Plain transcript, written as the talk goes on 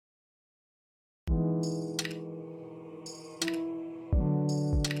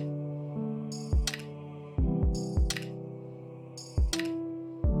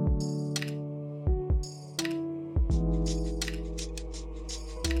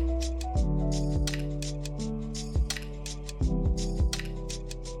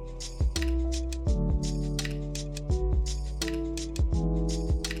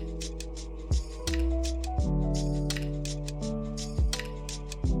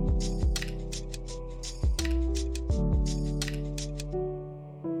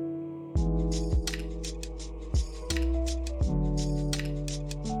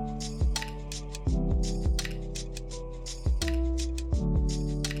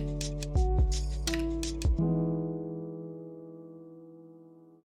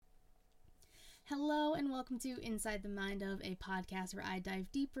welcome to Inside the Mind of, a podcast where I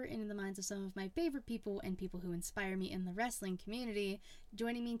dive deeper into the minds of some of my favorite people and people who inspire me in the wrestling community.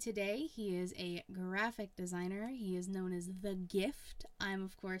 Joining me today, he is a graphic designer. He is known as The Gift. I'm,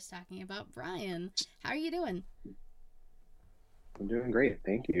 of course, talking about Brian. How are you doing? I'm doing great,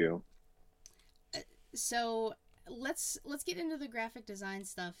 thank you. So let's get into the graphic design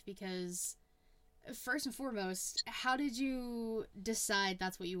stuff because first and foremost, how did you decide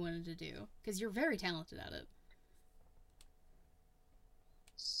that's what you wanted to do? Because you're very talented at it.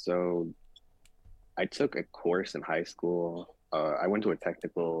 So I took a course in high school. I went to a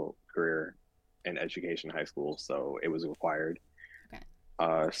technical career in education in high school, so it was required.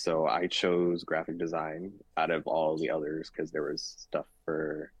 Okay. So I chose graphic design out of all the others because there was stuff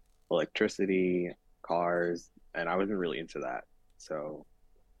for electricity, cars, and I wasn't really into that. So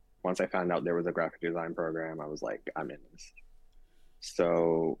once I found out there was a graphic design program, I was like, I'm in this.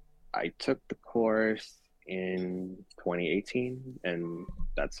 So I took the course in 2018, and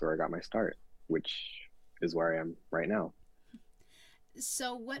that's where I got my start, which is where I am right now.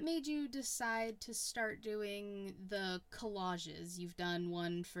 So, what made you decide to start doing the collages? You've done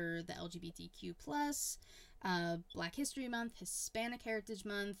one for the LGBTQ plus, Black History Month, Hispanic Heritage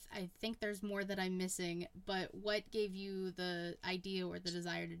Month. I think there's more that I'm missing, but what gave you the idea or the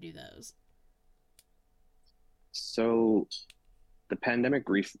desire to do those? So the pandemic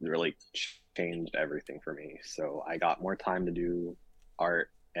recently really changed everything for me. So I got more time to do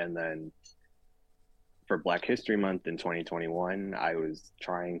art, and then for Black History Month in 2021, I was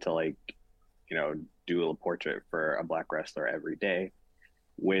trying to do a portrait for a black wrestler every day,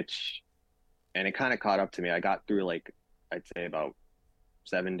 which and it kind of caught up to me. I got through like I'd say about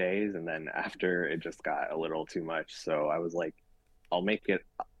 7 days, and then after it just got a little too much. So I was like, I'll make it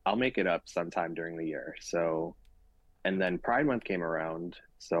I'll make it up sometime during the year. So and then Pride Month came around,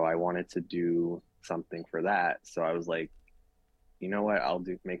 so I wanted to do something for that. So I was like, you know what? I'll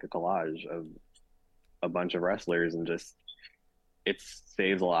do make a collage of a bunch of wrestlers and just it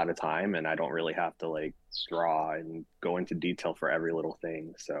saves a lot of time, and I don't really have to like draw and go into detail for every little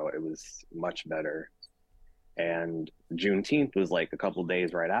thing. So it was much better. And Juneteenth was like a couple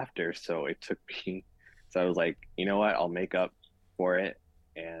days right after, so it took me. So I was like, you know what? I'll make up for it,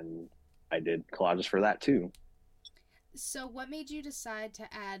 and I did collages for that too. So, what made you decide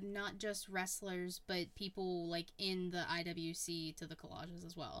to add not just wrestlers, but people like in the IWC to the collages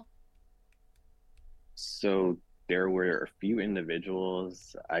as well? So there were a few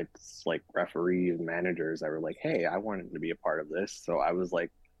individuals, I like referees, managers that were like, "Hey, I wanted to be a part of this." So I was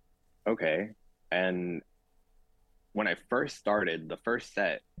like, "Okay." And when I first started, the first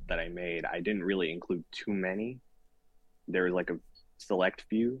set that I made, I didn't really include too many. There was like a select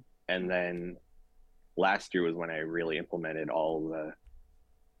few, and then last year was when I really implemented all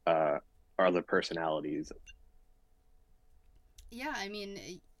the uh other personalities. Yeah, I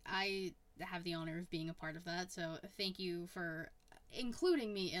mean, I have the honor of being a part of that, so thank you for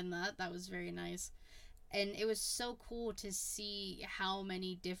including me in that. That was very nice. And it was so cool to see how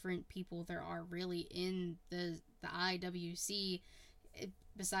many different people there are really in the IWC,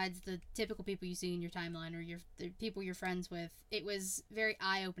 besides the typical people you see in your timeline or the people you're friends with. It was very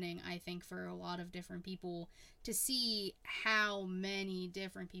eye-opening, I think, for a lot of different people to see how many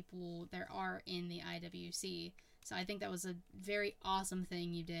different people there are in the IWC. So I think that was a very awesome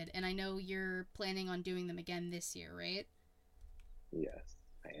thing you did, and I know you're planning on doing them again this year, right? Yes,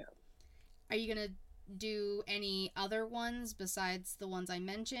 I am. Are you gonna do any other ones besides the ones I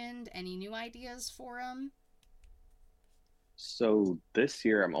mentioned? Any new ideas for them? So this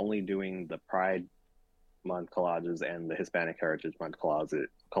year I'm only doing the Pride Month collages and the Hispanic Heritage Month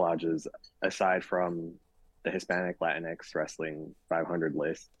collages aside from the Hispanic Latinx Wrestling 500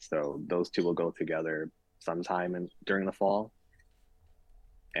 list. So those two will go together sometime during the fall,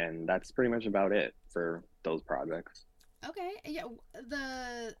 and that's pretty much about it for those projects. Okay, yeah,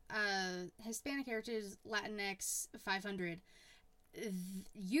 the Hispanic Heritage Latinx 500.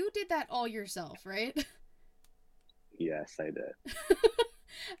 You did that all yourself, right? Yes, I did.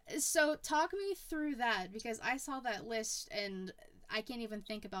 So talk me through that because I saw that list and I can't even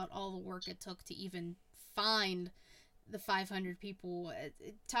think about all the work it took to even find the 500 people.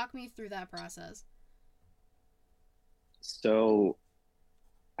 Talk me through that process. So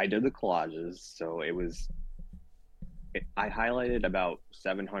I did the collages. So I highlighted about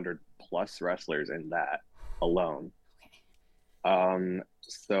 700 plus wrestlers in that alone. Okay.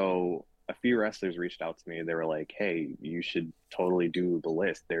 So a few wrestlers reached out to me. They were like, "Hey, you should totally do the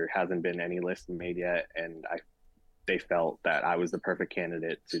list. There hasn't been any list made yet," and I they felt that I was the perfect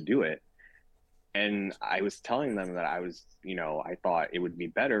candidate to do it. And I was telling them that I thought it would be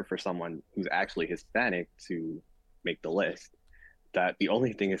better for someone who's actually Hispanic to make the list. That the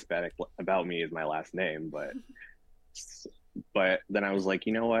only thing Hispanic about me is my last name, but then I was like,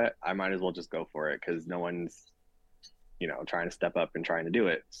 you know what? I might as well just go for it because no one's, trying to step up and trying to do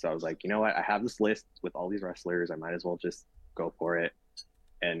it. So I was like, you know what? I have this list with all these wrestlers. I might as well just go for it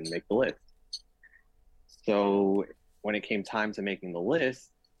and make the list. So when it came time to making the list,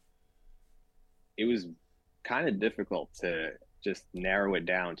 it was kind of difficult to just narrow it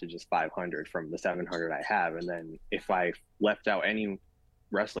down to just 500 from the 700 I have. And then if I left out any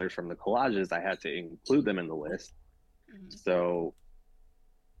wrestlers from the collages, I had to include them in the list. Mm-hmm. So,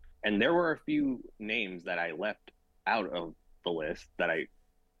 and there were a few names that I left out of the list that I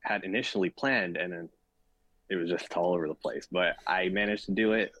had initially planned, and then it was just all over the place. But I managed to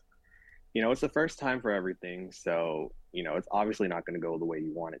do it. It's the first time for everything. So, it's obviously not going to go the way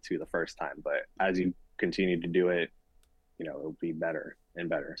you want it to the first time. But as you continue to do it, it'll be better and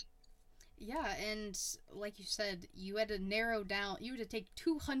better. Yeah, and like you said, you had to narrow down. You had to take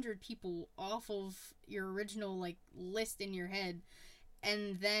 200 people off of your original like list in your head,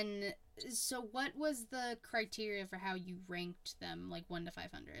 and then so what was the criteria for how you ranked them, like 1 to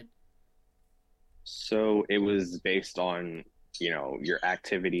 500? So it was based on, your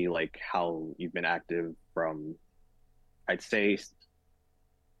activity, like how you've been active from, I'd say,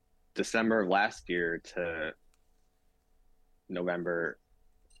 December of last year to November,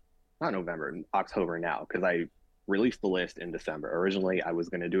 not November, October now, because I released the list in December. Originally, I was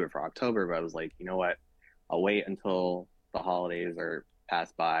going to do it for October, but I was like, you know what? I'll wait until the holidays are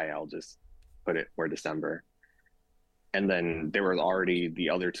passed by. I'll just put it for December. And then there was already the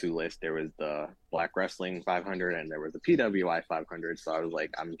other two lists. There was the Black Wrestling 500 and there was the PWI 500. So I was like,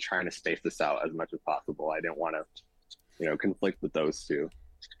 I'm trying to space this out as much as possible. I didn't want to, conflict with those two.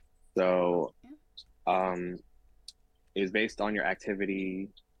 So um, it was based on your activity,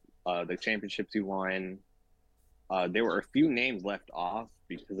 the championships you won. There were a few names left off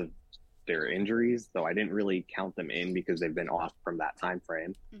because of their injuries, so I didn't really count them in because they've been off from that time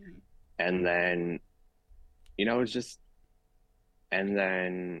frame. Mm-hmm. And then, it's just, and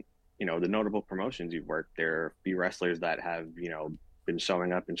then, the notable promotions you've worked, there are a few wrestlers that have, been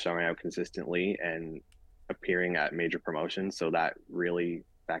showing up and showing out consistently and appearing at major promotions. So that really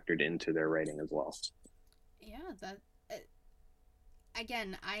factored into their rating as well. Yeah, that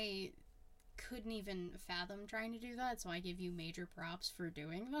again, I couldn't even fathom trying to do that, so I give you major props for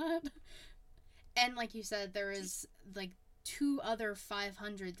doing that. And like you said, there is like two other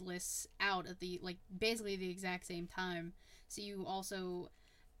 500 lists out at the like basically the exact same time. So you also,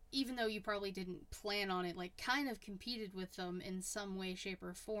 even though you probably didn't plan on it, like kind of competed with them in some way, shape,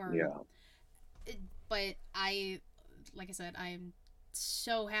 or form. Yeah. But like I said, I'm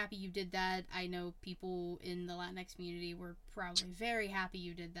so happy you did that. I know people in the Latinx community were probably very happy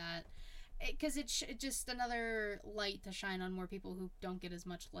you did that because it's just another light to shine on more people who don't get as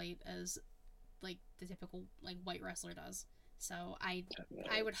much light as like the typical like white wrestler does. So I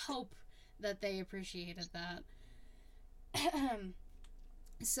would hope that they appreciated that.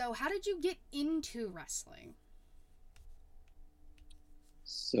 So how did you get into wrestling?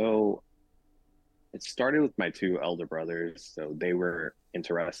 So it started with my two elder brothers. So they were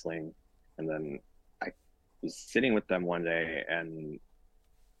into wrestling. And then I was sitting with them one day and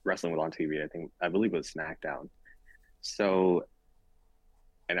wrestling was on TV. I believe it was SmackDown. So,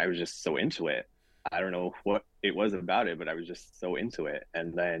 and I was just so into it. I don't know what it was about it, but I was just so into it.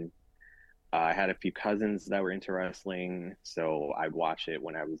 And then I had a few cousins that were into wrestling. So I'd watch it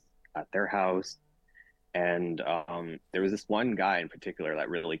when I was at their house. And there was this one guy in particular that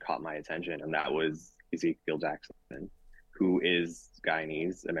really caught my attention, and that was Ezekiel Jackson, who is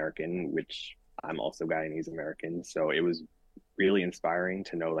Guyanese American, which I'm also Guyanese American. So it was really inspiring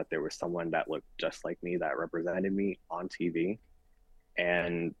to know that there was someone that looked just like me that represented me on TV.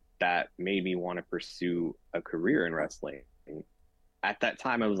 And that made me want to pursue a career in wrestling. At that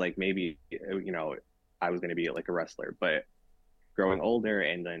time, I was like, maybe, I was going to be like a wrestler. But growing older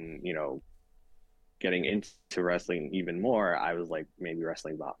and then, getting into wrestling even more, I was like, maybe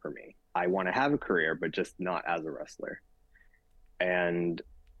wrestling's not for me. I want to have a career, but just not as a wrestler. And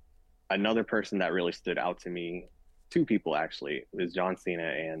another person that really stood out to me, two people actually, was John Cena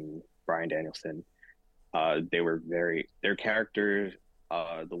and Bryan Danielson. They were their characters,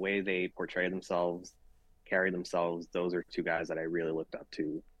 the way they portray themselves, carry themselves, those are two guys that I really looked up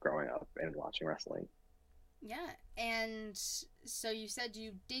to growing up and watching wrestling. Yeah, and so you said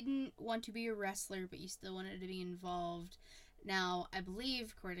you didn't want to be a wrestler, but you still wanted to be involved. Now, I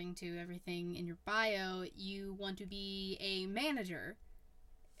believe, according to everything in your bio, you want to be a manager.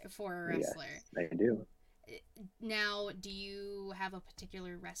 for a Yes, wrestler. I do. Now, do you have a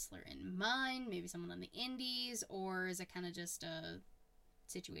particular wrestler in mind? Maybe someone on the indies, or is it kind of just a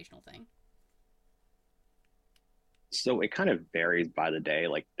situational thing? So it kind of varies by the day.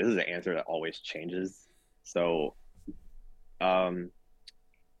 Like this is an answer that always changes. So um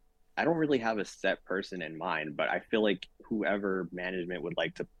I don't really have a set person in mind, but I feel like whoever management would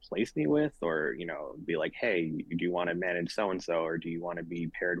like to place me with, or be like, hey, do you want to manage so and so, or do you want to be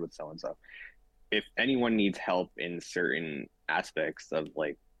paired with so and so? If anyone needs help in certain aspects of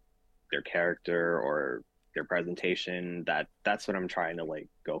like their character or their presentation, that's what I'm trying to like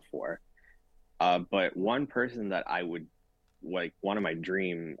go for. But one person that I would like, one of my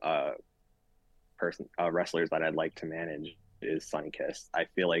dream wrestlers that I'd like to manage is Sunny Kiss. I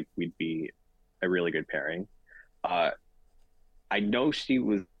feel like we'd be a really good pairing. Uh, I know she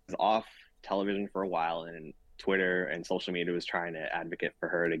was off television for a while, and Twitter and social media was trying to advocate for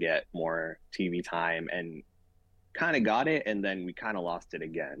her to get more TV time, and kind of got it, and then we kind of lost it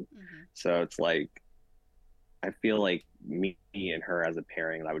again. Mm-hmm. So it's like I feel like me and her as a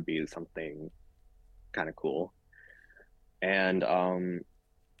pairing, that would be something kind of cool. And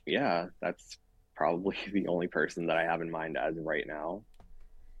yeah, that's probably the only person that I have in mind as of right now.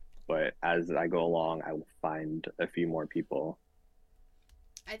 But as I go along, I will find a few more people.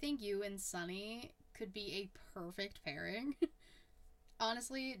 I think you and Sunny could be a perfect pairing.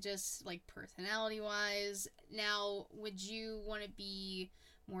 Honestly, just like personality wise. Now, would you want to be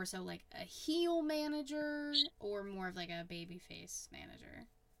more so like a heel manager or more of like a babyface manager?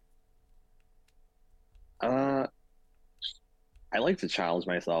 Uh, I like to challenge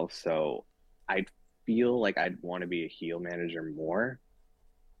myself, so I feel like I'd want to be a heel manager more,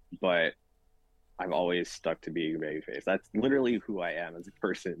 but I've always stuck to being a babyface. That's literally who I am as a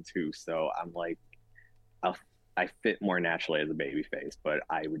person too. So I'm like, I'll, I fit more naturally as a babyface, but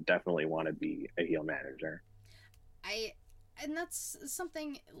I would definitely want to be a heel manager. I and that's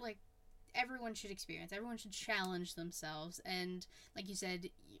something like everyone should experience. Everyone should challenge themselves and like you said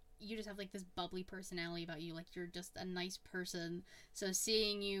you just have like this bubbly personality about you. Like you're just a nice person. So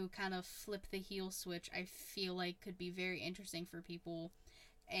seeing you kind of flip the heel switch, I feel like could be very interesting for people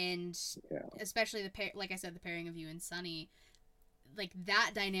and Yeah, especially the pair like I said the pairing of you and Sunny like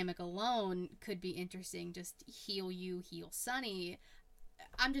that dynamic alone could be interesting just heal you heal Sunny.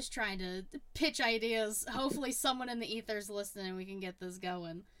 I'm just trying to pitch ideas. Hopefully, someone in the ether's listening and we can get this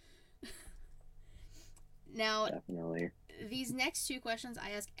going. Now, definitely. these next two questions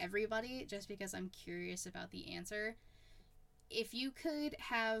I ask everybody just because I'm curious about the answer. If you could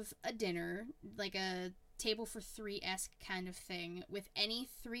have a dinner, like a table for three esque kind of thing, with any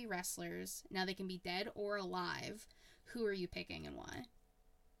three wrestlers, now they can be dead or alive, who are you picking and why?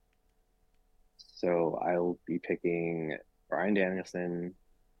 So I'll be picking Brian Danielson,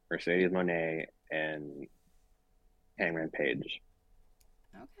 Mercedes Monet, and Hangman Page.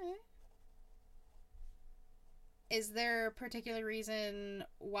 Okay. Is there a particular reason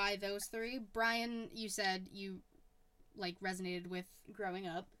why those three? Brian, you said you like resonated with growing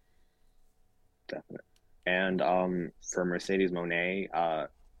up. Definitely. And for Mercedes Monet,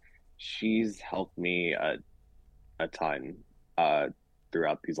 she's helped me a ton uh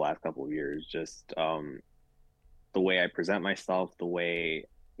throughout these last couple of years. Just the way I present myself, the way,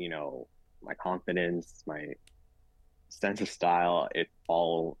 my confidence, my sense of style, it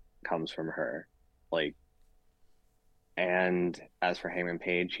all comes from her. Like, and as for Hangman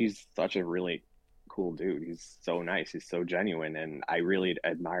Page, he's such a really cool dude. He's so nice. He's so genuine, and I really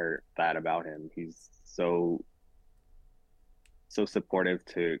admire that about him. He's so supportive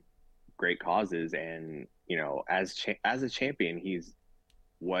to great causes, and as a champion, he's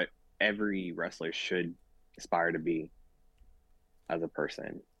what every wrestler should aspire to be as a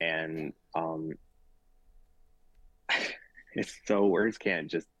person. Yeah. And it's so words can't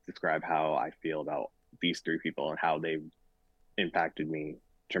just describe how I feel about these three people and how they've impacted me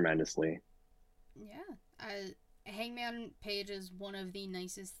tremendously. Yeah. Hangman Page is one of the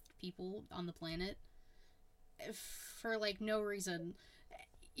nicest people on the planet for like no reason.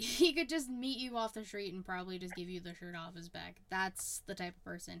 He could just meet you off the street and probably just give you the shirt off his back. That's the type of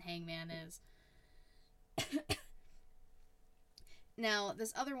person Hangman is. Now,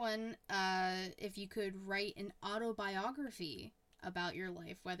 this other one, if you could write an autobiography about your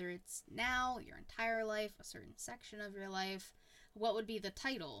life, whether it's now, your entire life, a certain section of your life, what would be the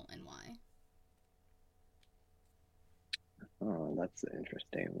title and why? Oh, that's an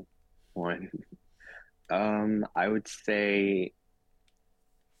interesting one. I would say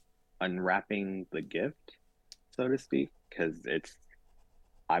unwrapping the gift, so to speak, because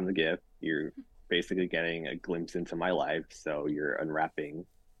I'm the gift. You're basically getting a glimpse into my life, so you're unwrapping.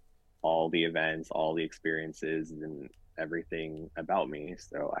 all the events, all the experiences, and everything about me.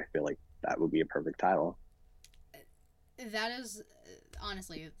 So I feel like that would be a perfect title. That is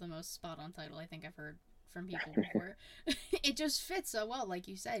honestly the most spot on title I think I've heard from people before. It just fits so well, like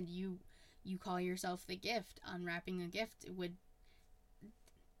you said. You call yourself the gift. Unwrapping a gift would.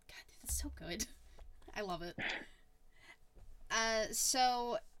 God, that's so good. I love it.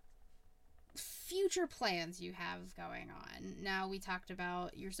 So future plans you have going on. Now we talked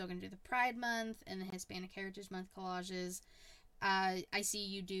about you're still going to do the Pride Month and the Hispanic Heritage Month collages. I see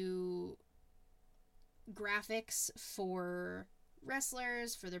you do graphics for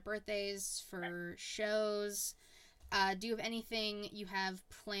wrestlers, for their birthdays, for shows. Do you have anything you have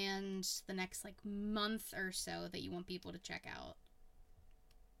planned the next like month or so that you want people to check out?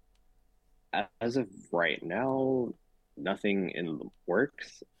 As of right now, nothing in the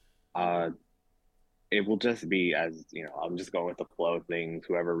works. Uh, it will just be as I'm just going with the flow of things.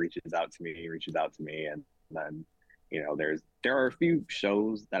 Whoever reaches out to me, and then there are a few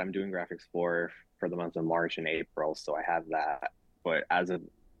shows that I'm doing graphics for the months of March and April, so I have that. But as of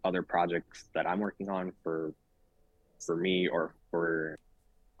other projects that I'm working on for me or for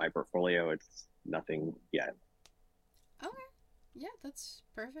my portfolio, it's nothing yet. Okay, yeah, that's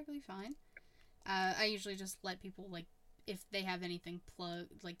perfectly fine. I usually just let people like if they have anything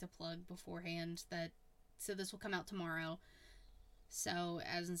to plug beforehand that so this will come out tomorrow. So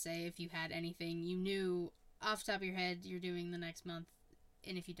as in say if you had anything you knew off the top of your head you're doing the next month,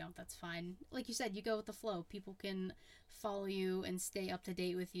 and if you don't, that's fine. Like you said, you go with the flow. People can follow you and stay up to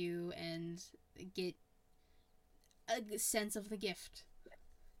date with you and get a sense of the gift,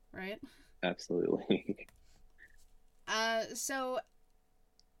 right? Absolutely. So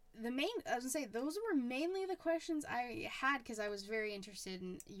the main I was gonna say those were mainly the questions I had because I was very interested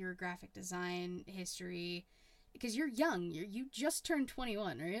in your graphic design history because you're young. You just turned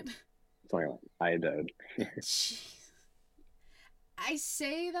 21, right? Sorry, I did. Jeez. I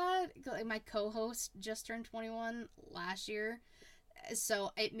say that like, my co-host just turned 21 last year,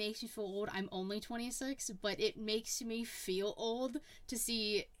 so it makes me feel old. I'm only 26, but it makes me feel old to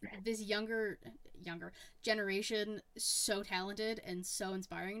see this younger generation so talented and so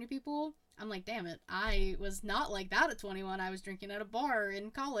inspiring to people. I'm like, damn it, I was not like that at 21. I was drinking at a bar in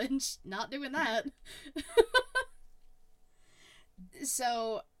college, not doing that.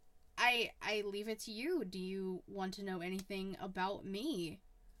 So I leave it to you. Do you want to know anything about me?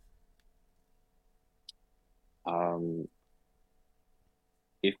 Um,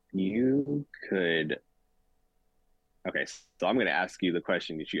 if you could, okay, so I'm going to ask you the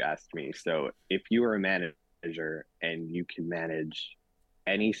question that you asked me. So, if you were a manager and you could manage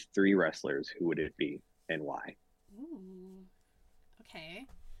any three wrestlers, who would it be and why? Ooh, okay.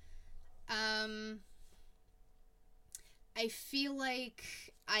 Um, I feel like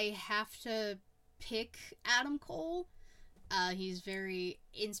I have to pick Adam Cole. He's very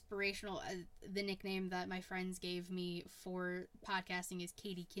inspirational. The nickname that my friends gave me for podcasting is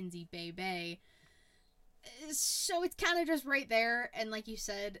Katie Kinsey Bay Bay. So it's kind of just right there. And like you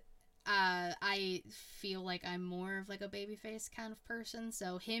said, I feel like I'm more of like a babyface kind of person.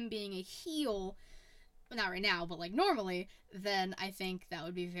 So him being a heel, well, not right now, but like normally, then I think that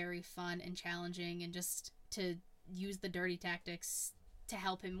would be very fun and challenging. And just to use the dirty tactics to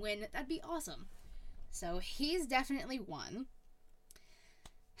help him win, that'd be awesome. So he's definitely one.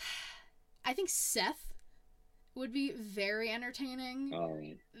 I think Seth would be very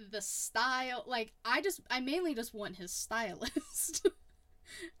entertaining. The style, like I mainly just want his stylist.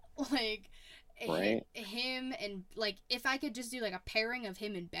 Like Right? him and like if I could just do like a pairing of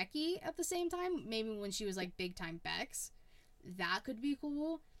him and Becky at the same time, maybe when she was like big time Bex, that could be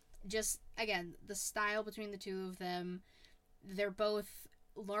cool. Just again, the style between the two of them, they're both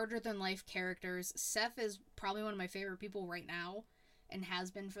larger than life characters. Seth is probably one of my favorite people right now and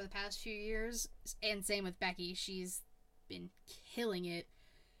has been for the past few years. And same with Becky. She's been killing it.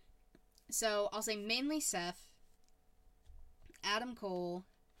 So I'll say mainly Seth, Adam Cole,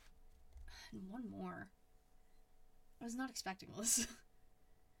 and one more. I was not expecting this.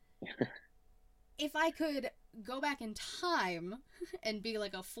 If I could go back in time and be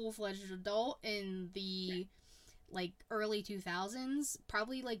like a full-fledged adult in the like early 2000s,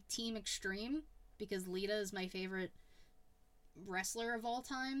 probably like Team Extreme because Lita is my favorite wrestler of all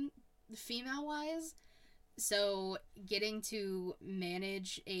time, female wise. So getting to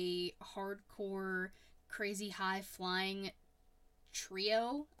manage a hardcore, crazy high flying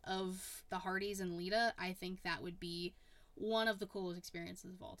trio of the Hardys and Lita, I think that would be one of the coolest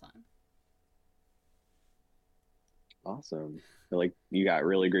experiences of all time. Awesome. I feel like you got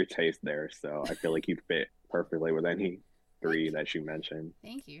really great taste there, so I feel like you'd fit perfectly with any. three that you mentioned.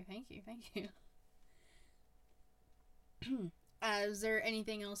 Thank you, thank you, thank you. Is there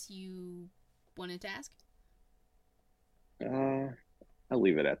anything else you wanted to ask? Uh, I'll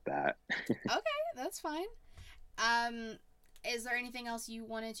leave it at that. Okay, that's fine. Um, is there anything else you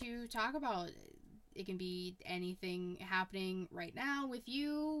wanted to talk about? It can be anything happening right now with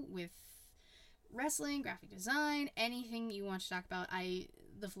you, with wrestling, graphic design, anything you want to talk about.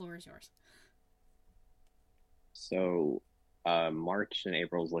 The floor is yours. So, March and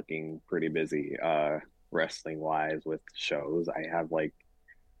April is looking pretty busy, wrestling wise with shows. I have like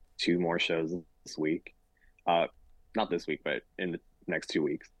two more shows this week. Uh, Not this week, but in the next 2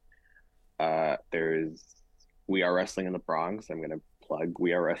 weeks. There's We Are Wrestling in the Bronx. I'm gonna plug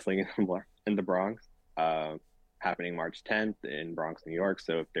We Are Wrestling in the Bronx. Uh, Happening March 10th in Bronx, New York.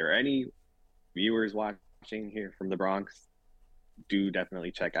 So if there are any viewers watching here from the Bronx, do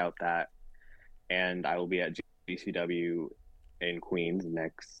definitely check out that. And I will be at GCW in Queens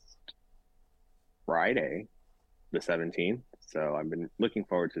next Friday, the 17th. So I've been looking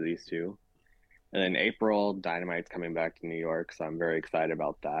forward to these two. And then April, Dynamite's coming back to New York, so I'm very excited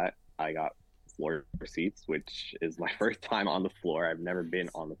about that. I got floor seats, which is my first time on the floor. I've never been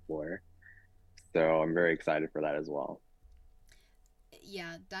Nice. on the floor, so I'm very excited for that as well.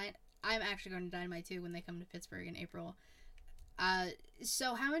 Yeah, I'm actually going to Dynamite too when they come to Pittsburgh in April. Uh,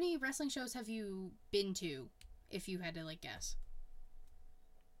 so how many wrestling shows have you been to, if you had to like guess?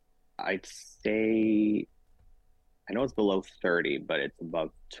 I'd say I know it's below 30, but it's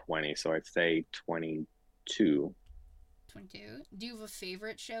above 20, so I'd say 22. 22. Do you have a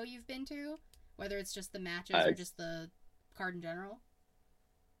favorite show you've been to? Whether it's just the matches or Uh, just the card in general?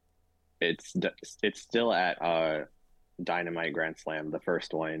 it's it's still at Dynamite Grand Slam, the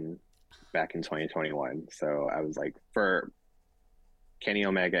first one back in 2021. So I was like, for Kenny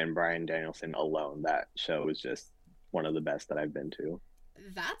Omega and Brian Danielson alone, that show was just one of the best that I've been to.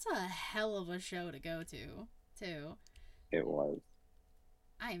 That's a hell of a show to go to, too. It was.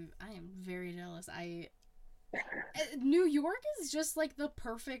 I am very jealous. New York is just like the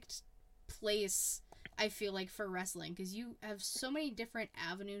perfect place I feel like for wrestling because you have so many different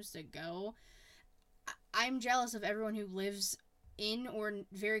avenues to go. I'm jealous of everyone who lives in or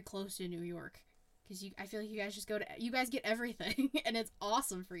very close to New York because I feel like you guys just you guys get everything and it's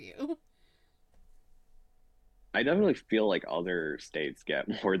awesome for you. I definitely feel like other states get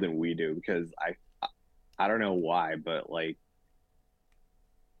more than we do because I don't know why, but like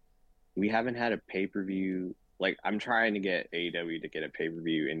we haven't had a pay-per-view. Like I'm trying to get AEW to get a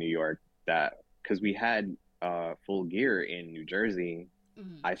pay-per-view in New York that because we had Full Gear in New Jersey.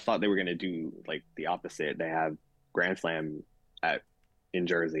 Mm. I thought they were gonna do like the opposite. They have Grand Slam at in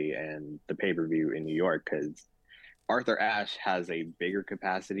Jersey and the pay-per-view in New York because Arthur Ashe has a bigger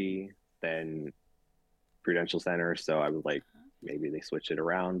capacity than Prudential Center. So I was like, maybe they switch it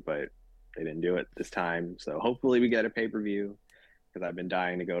around, but they didn't do it this time. So hopefully we get a pay-per-view because I've been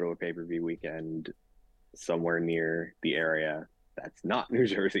dying to go to a pay-per-view weekend somewhere near the area that's not New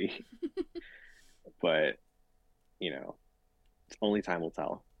Jersey. But, you know, only time will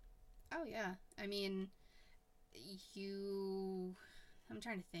tell. Oh yeah, I mean, you. I'm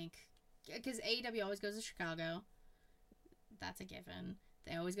trying to think because AEW always goes to Chicago. That's a given.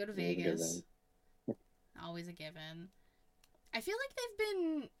 They always go to It was a good Vegas. then. Always a given. I feel like they've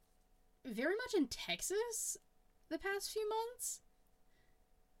been very much in Texas the past few months.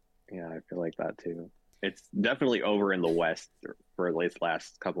 Yeah, I feel like that too. It's definitely over in the West for at least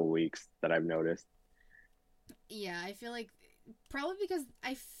last couple of weeks that I've noticed. Yeah, I feel like probably because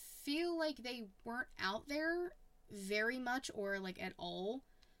I feel like they weren't out there very much or like at all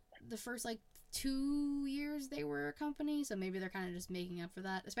the first like 2 years they were a company, so maybe they're kind of just making up for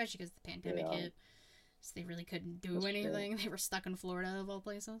that, especially because the pandemic Yeah, hit, so they really couldn't do that's true. anything. They were stuck in Florida of all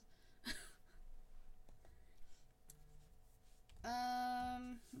places.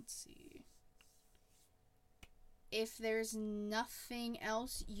 Let's see. If there's nothing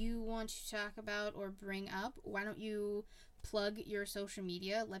else you want to talk about or bring up, why don't you plug your social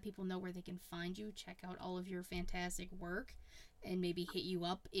media, let people know where they can find you, check out all of your fantastic work, and maybe hit you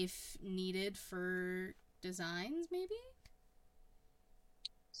up if needed for designs, maybe?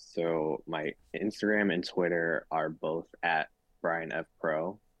 So my Instagram and Twitter are both at Brian F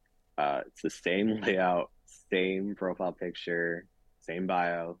Pro. It's the same layout, same profile picture, same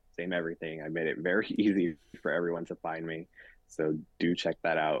bio, same everything. I made it very easy for everyone to find me. So do check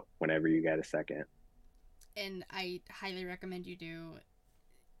that out whenever you get a second. And I highly recommend you do.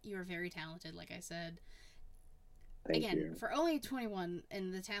 You're very talented, like I said. Thank Again, you. for only 21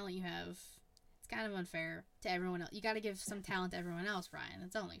 and the talent you have, it's kind of unfair to everyone else. You got to give some talent to everyone else, Brian.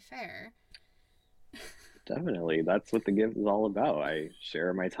 It's only fair. Definitely. That's what the gift is all about. I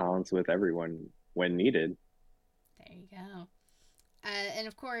share my talents with everyone when needed. There you go. And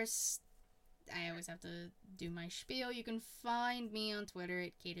of course, I always have to do my spiel. You can find me on Twitter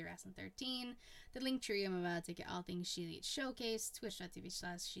at KaterWrestling13. The link tree I'm about to get all things She Elite Showcase,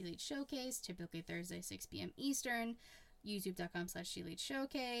 twitch.tv/She Elite Showcase, typically Thursday, 6 p.m. Eastern, youtube.com/She Elite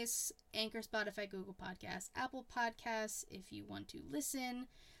Showcase, Anchor, Spotify, Google Podcasts, Apple Podcasts, if you want to listen.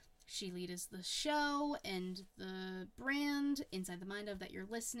 She Elite is the show, and the brand Inside the Mind of that you're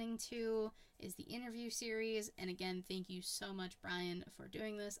listening to is the interview series. And again, thank you so much, Brian, for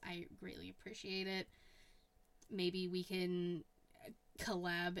doing this. I greatly appreciate it. Maybe we can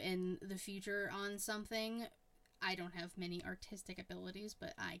collab in the future on something. I don't have many artistic abilities,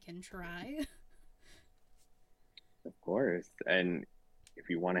 but I can try. Of course. And if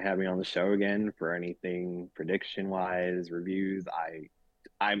you want to have me on the show again for anything prediction wise, reviews,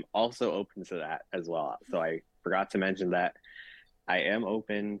 I'm also open to that as well. So I forgot to mention that I am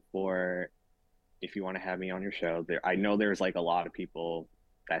open for if you want to have me on your show. There, I know there's like a lot of people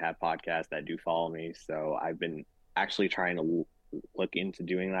that have podcasts that do follow me, so I've been actually trying to look into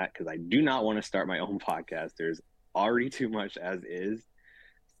doing that because I do not want to start my own podcast. There's already too much as is,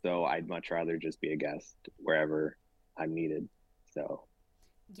 so I'd much rather just be a guest wherever I'm needed. So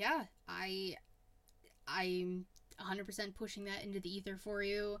Yeah, I'm 100% pushing that into the ether for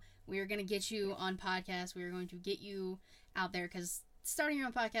you. We are going to get you on podcasts. We are going to get you out there because starting your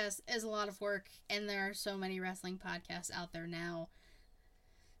own podcast is a lot of work, and there are so many wrestling podcasts out there now.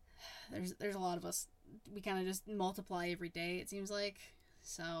 There's a lot of us. We kind of just multiply every day. It seems like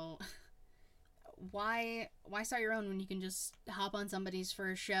so. Why start your own when you can just hop on somebody's for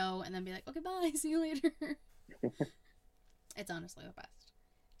a show and then be like, okay, bye, see you later. It's honestly the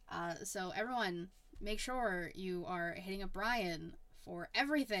best. So everyone, make sure you are hitting up Brian for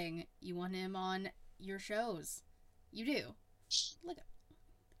everything you want him on your shows. You do. Look at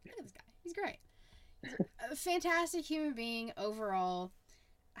this guy. He's great. He's a fantastic human being overall.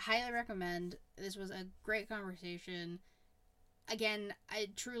 Highly recommend. This was a great conversation. Again, I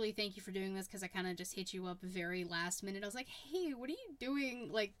truly thank you for doing this because I kind of just hit you up very last minute. I was like, hey, what are you doing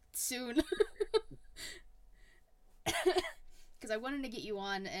like soon? Because I wanted to get you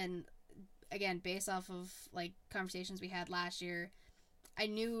on, and again, based off of like conversations we had last year, I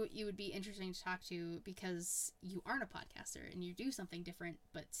knew you would be interesting to talk to because you aren't a podcaster and you do something different,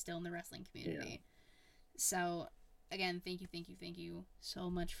 but still in the wrestling community. Yeah. So, again, thank you so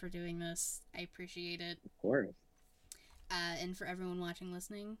much for doing this. I appreciate it. of course. And for everyone watching,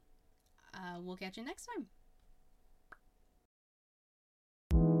 listening, we'll catch you next time.